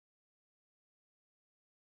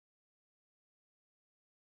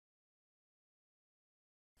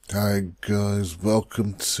Hi guys,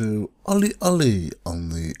 welcome to OlliOlli on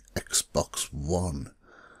the Xbox One.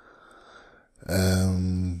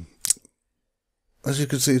 As you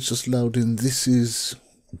can see, it's just loading. This is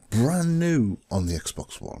brand new on the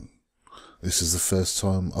Xbox One. This is the first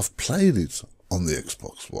time I've played it on the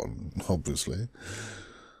Xbox One, obviously.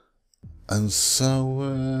 And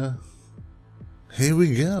so, here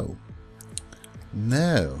we go.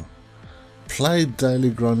 Now, play daily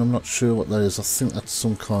grind. I'm not sure what that is. I think that's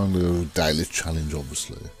some kind of daily challenge,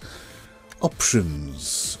 obviously.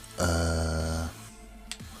 Options.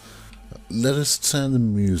 Let us turn the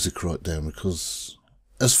music right down, because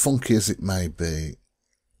as funky as it may be,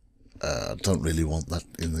 I don't really want that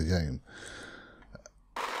in the game.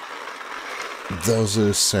 Those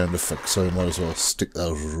are sound effects, so I might as well stick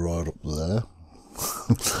those right up there.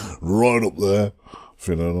 Right up there, if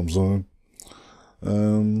you know what I'm saying.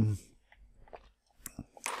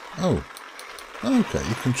 Oh, okay,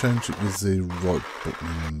 you can change it with the right button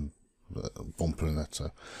and bumper and that.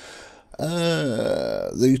 So,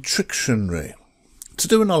 the Trictionary. To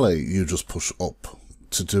do an ollie, you just push up.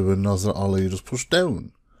 To do another ollie, you just push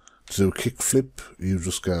down. To do a kick flip, you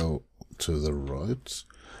just go to the right.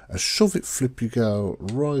 A shove it flip, you go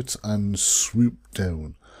right and swoop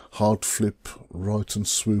down. Hard flip, right and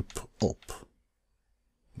swoop up.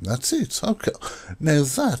 That's it. Okay. Now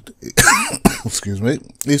that, excuse me,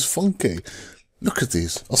 is funky. Look at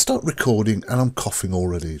this. I'll start recording and I'm coughing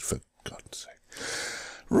already, for God's sake.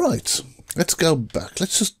 Right. Let's go back.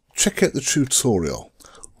 Let's just check out the tutorial.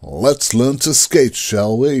 Let's learn to skate,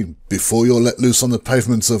 shall we? Before you're let loose on the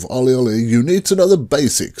pavements of OlliOlli, you need to know the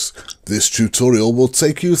basics. This tutorial will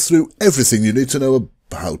take you through everything you need to know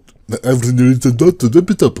about. Everything you need to know.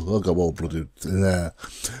 I'll go all bloody there.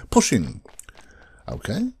 Pushing.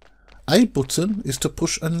 Okay. A button is to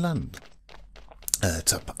push and land.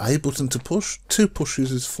 Tap A button to push. 2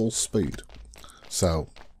 pushes is full speed. So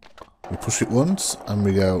we push it once and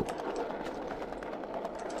we go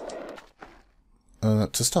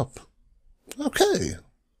to stop. Okay.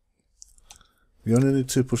 You only need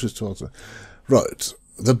 2 pushes to alter. Right.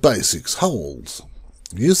 The basics. Hold.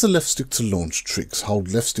 Use the left stick to launch tricks.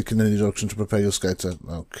 Hold left stick in any direction to prepare your skater.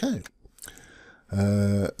 Okay.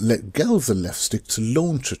 Let go of the left stick to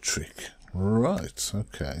launch a trick. Right,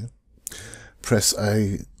 okay. Press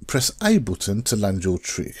A button to land your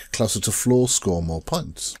trick. Closer to floor, score more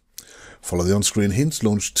points. Follow the on-screen hints,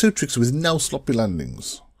 launch 2 tricks with no sloppy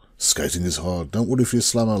landings. Skating is hard, don't worry if you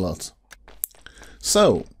slam a lot.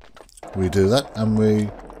 So, we do that and we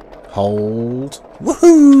hold.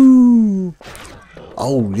 Woohoo!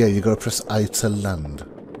 Oh yeah, you gotta press A to land.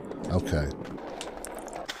 Okay.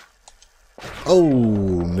 Oh,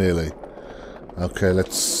 nearly. Okay,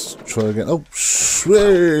 let's try again. Oh,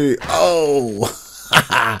 sweet. Oh,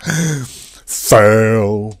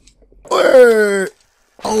 fail. Wait.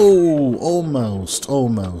 Oh, almost.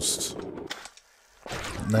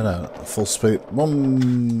 No, full speed.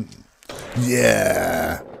 1.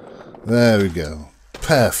 Yeah. There we go.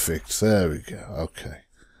 Perfect. There we go. Okay.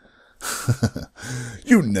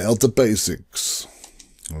 You nailed the basics.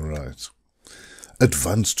 All right.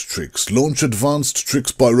 Advanced tricks. Launch advanced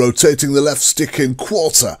tricks by rotating the left stick in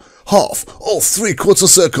quarter, half, or 3/4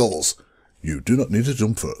 circles. You do not need to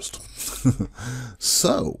jump first.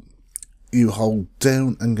 So, you hold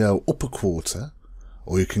down and go up a quarter,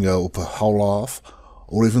 or you can go up a whole half,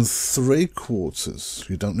 or even 3/4.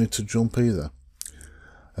 You don't need to jump either.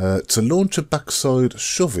 To launch a backside,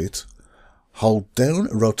 shove it, hold down,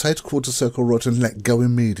 rotate quarter circle right and let go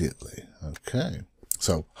immediately. Okay.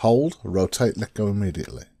 So, hold, rotate, let go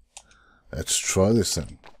immediately. Let's try this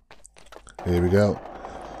then. Here we go.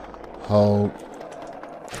 Hold.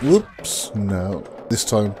 Whoops. No. This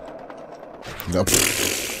time. No.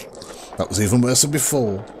 That was even worse than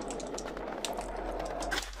before.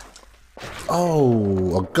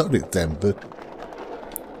 Oh, I got it then, but...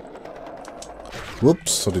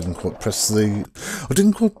 Whoops, I didn't quite press the... I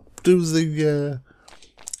didn't quite do the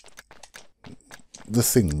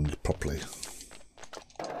thing properly.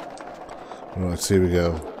 Right, here we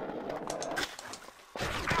go.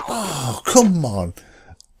 Oh, come on.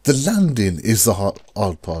 The landing is the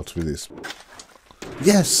hard part with this.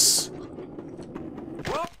 Yes.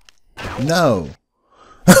 No.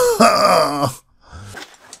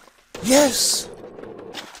 Yes.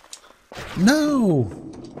 No.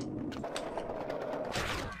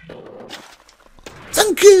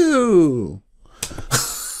 Thank you.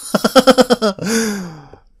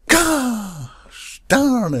 Gosh,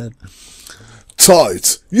 darn it.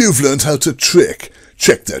 Tight, you've learned how to trick.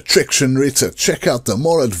 Check the Trictionary to check out the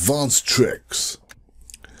more advanced tricks.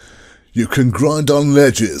 You can grind on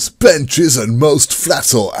ledges, benches and most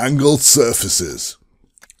flat or angled surfaces.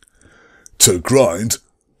 To grind,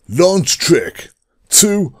 launch trick.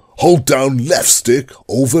 2. Hold down left stick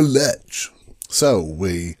over ledge. So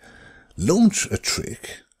we launch a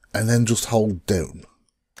trick and then just hold down.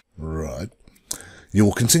 Right. You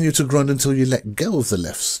will continue to grind until you let go of the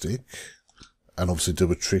left stick and obviously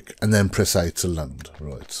do a trick and then press A to land.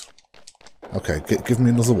 Right. Okay, give me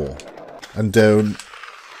another wall. And down.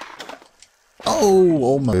 Oh,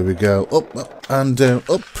 almost. Here we go. Up, up, and down,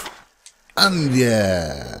 up. And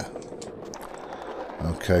yeah.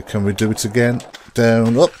 Okay, can we do it again?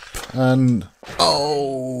 Down, up, and...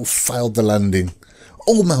 Oh, failed the landing.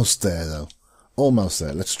 Almost there, though. Almost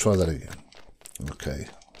there. Let's try that again. Okay,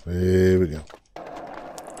 here we go.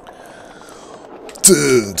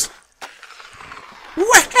 Dude!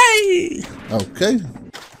 Way! Okay.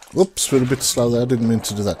 Whoops, we're a bit slow there. I didn't mean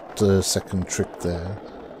to do that second trick there.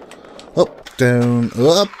 Up, down,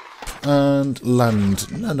 up, and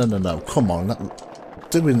land. No, no, no, no. Come on.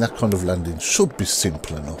 Doing that kind of landing should be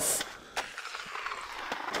simple enough.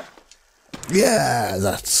 Yeah,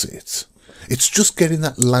 that's it. It's just getting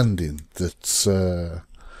that landing that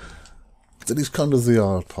is kind of the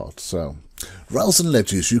hard part. So, rails and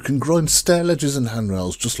ledges. You can grind stair ledges and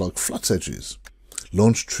handrails just like flat edges.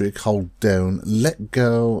 Launch trick, hold down, let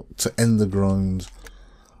go to end the grind.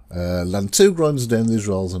 Land 2 grinds down these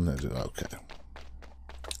rails and ledges. Okay.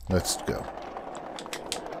 Let's go.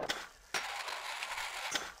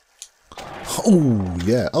 Oh,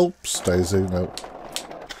 yeah. Oops, Daisy, no.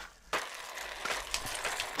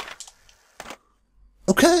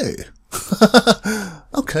 Okay.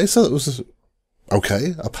 Okay, so it was...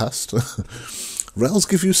 Okay, I passed. Rails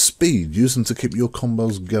give you speed. Use them to keep your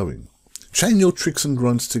combos going. Chain your tricks and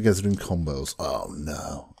grinds together in combos. Oh,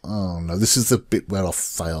 no. Oh, no. This is the bit where I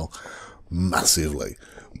fail massively.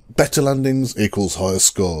 Better landings equals higher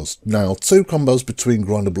scores. Now, 2 combos between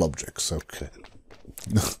grindable objects. Okay.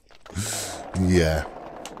 Yeah.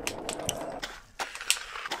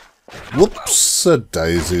 Whoops,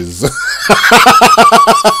 daisies.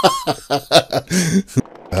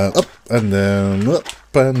 Up and down,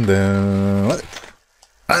 up and down.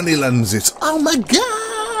 And he lands it. Oh my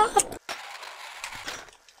god!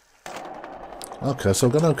 Okay, so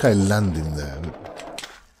I've got an okay landing there.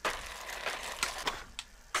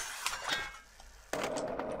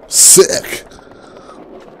 Sick!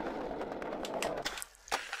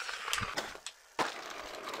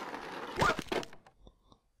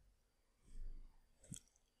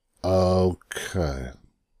 Okay.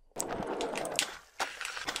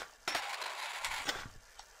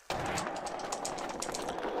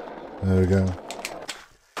 There we go.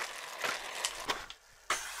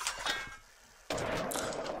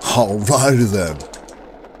 Alrighty then.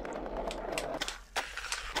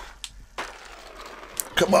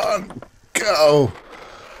 Come on, go.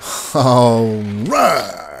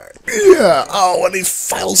 Alright. Yeah. Oh, and he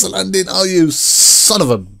fails the landing. Oh, you son of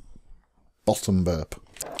a bottom burp.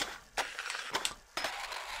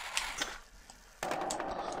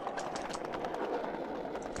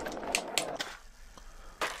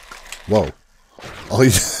 Whoa. I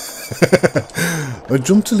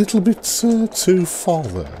jumped a little bit too far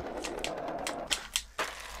there.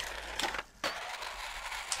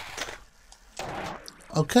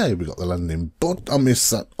 Okay, we got the landing, but I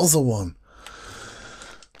missed that other one.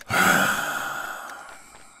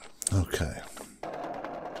 Okay.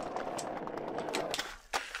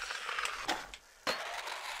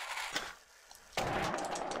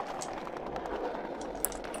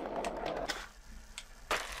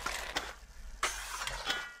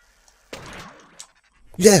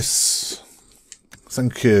 Yes!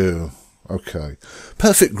 Thank you. Okay.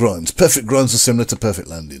 Perfect grinds. Perfect grinds are similar to perfect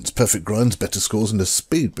landings. Perfect grinds, better scores and a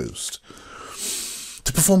speed boost.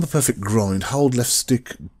 To perform a perfect grind, hold left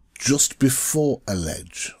stick just before a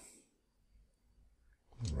ledge.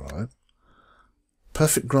 Right.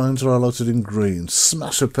 Perfect grinds are highlighted in green.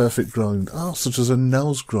 Smash a perfect grind. Oh, such as a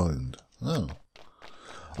nose grind. Oh.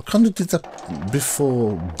 I kind of did that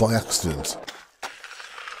before by accident.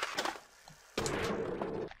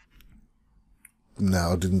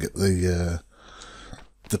 No, I didn't get the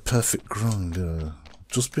perfect grind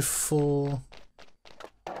just before.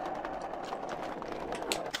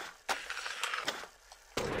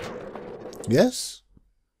 Yes?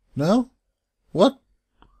 No? What?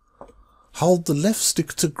 Hold the left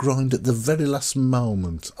stick to grind at the very last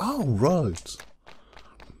moment. Oh, right.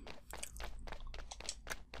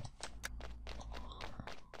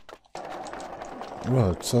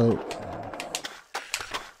 Right, so...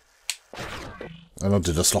 And I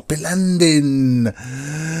did a sloppy landing.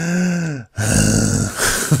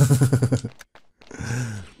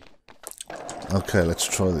 Okay, let's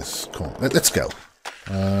try this. Come on, let's go.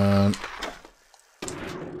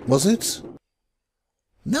 Was it?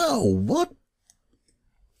 No, what?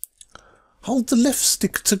 Hold the left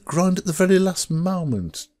stick to grind at the very last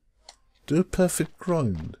moment. Do a perfect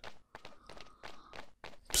grind.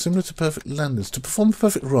 Similar to perfect landings. To perform a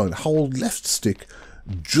perfect grind, hold left stick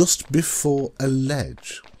just before a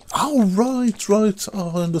ledge. Oh, right.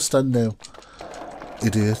 Oh, I understand now.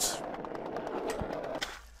 Idiot.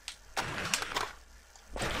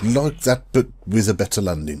 Like that, but with a better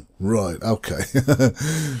landing. Right, okay.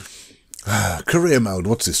 Career mode,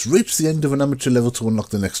 what's this? Reach the end of an amateur level to unlock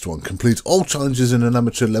the next one. Complete all challenges in an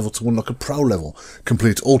amateur level to unlock a pro level.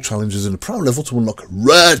 Complete all challenges in a pro level to unlock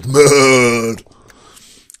red mode.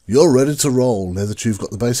 You're ready to roll. Now that you've got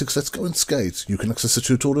the basics, let's go and skate. You can access the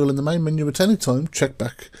tutorial in the main menu at any time. Check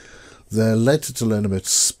back there later to learn about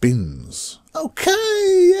spins.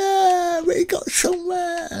 Okay, yeah, we got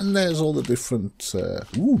somewhere. And there's all the different...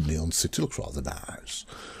 Neon City looks rather nice.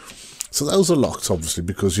 So those are locked, obviously,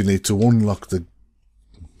 because you need to unlock the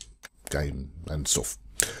game and stuff.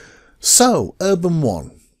 So, Urban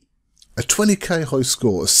 1. A 20k high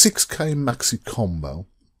score, a 6k maxi combo.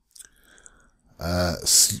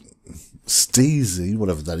 Steezy,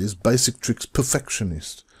 whatever that is, Basic Tricks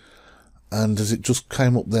Perfectionist. And as it just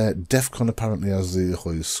came up there, Defcon apparently has the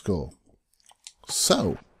highest score.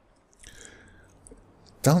 So,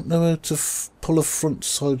 don't know how to pull a front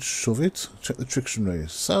side shove it. Check the Trictionary.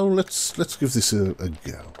 So let's give this a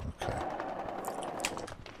go. Okay.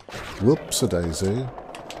 Whoops a daisy.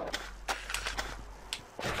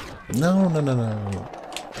 No.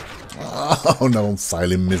 Oh no, I'm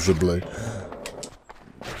failing miserably.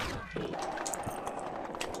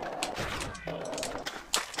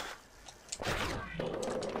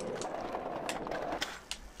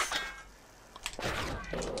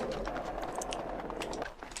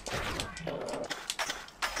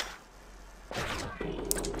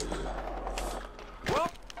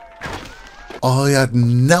 I had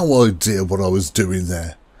no idea what I was doing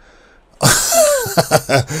there.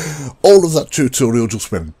 All of that tutorial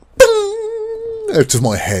just went out of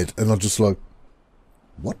my head, and I'm just like,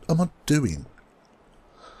 what am I doing?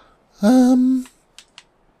 I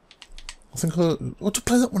think I want to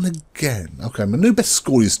play that one again. Okay, my new best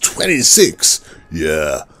score is 26.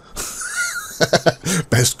 Yeah.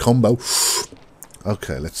 Best combo.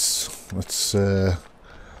 Okay, let's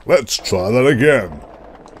try that again.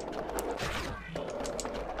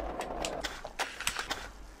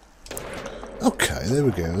 Okay, there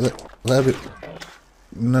we go. That bit.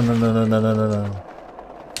 No.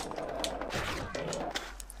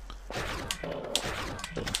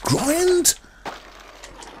 Grind?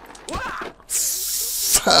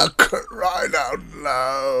 Fuck right out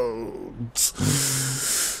loud.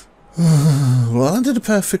 Well, I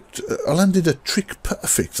landed a trick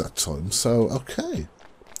perfect that time, so okay.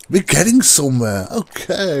 We're getting somewhere.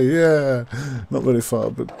 Okay, yeah. Not very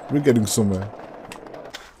far, but we're getting somewhere.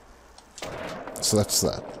 So that's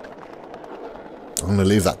that. I'm going to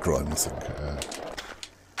leave that grind, I think.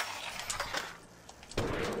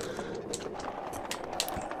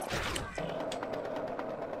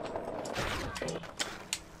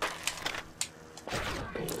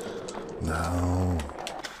 No.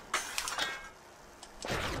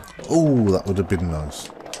 Oh, that would have been nice.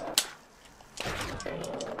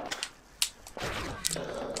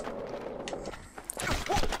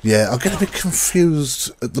 Yeah, I get a bit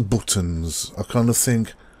confused at the buttons. I kind of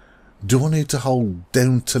think, do I need to hold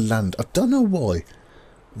down to land? I don't know why.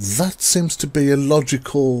 That seems to be a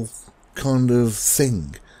logical kind of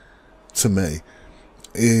thing to me.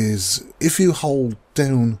 Is if you hold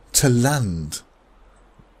down to land,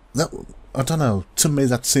 that, I don't know, to me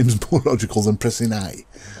that seems more logical than pressing A.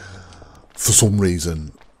 For some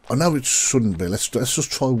reason. I know it shouldn't be. Let's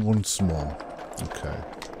just try once more. Okay.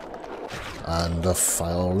 And I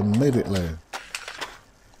fail immediately.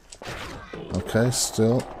 Okay,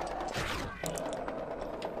 still.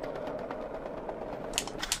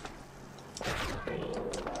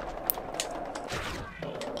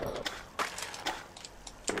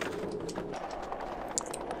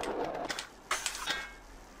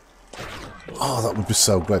 Oh, that would be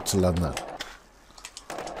so great to land that.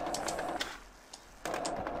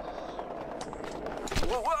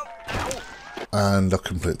 And I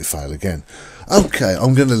completely fail again. Okay,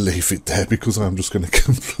 I'm going to leave it there because I'm just going to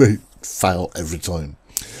completely fail every time.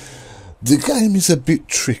 The game is a bit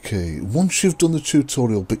tricky. Once you've done the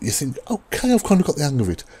tutorial, but you think, okay, I've kind of got the hang of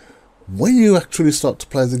it. When you actually start to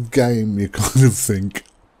play the game, you kind of think,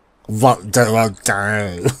 what do I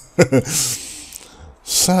do?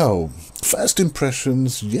 So, first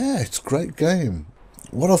impressions, yeah, it's a great game.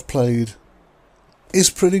 What I've played is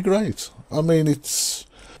pretty great. I mean, it's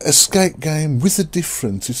a skate game with a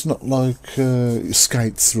difference. It's not like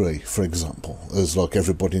Skate 3, for example, as like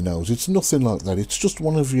everybody knows. It's nothing like that. It's just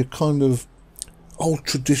one of your kind of old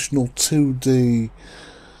traditional 2D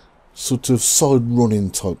sort of side running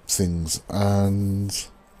type things, and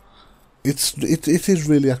it is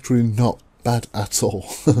really actually not bad at all.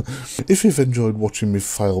 If you've enjoyed watching me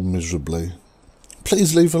fail miserably,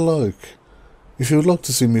 please leave a like. If you would like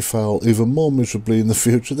to see me fail even more miserably in the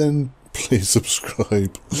future, then please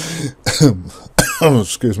subscribe.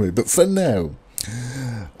 Excuse me, but for now,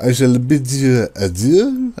 I shall bid you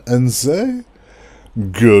adieu and say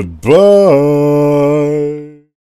goodbye.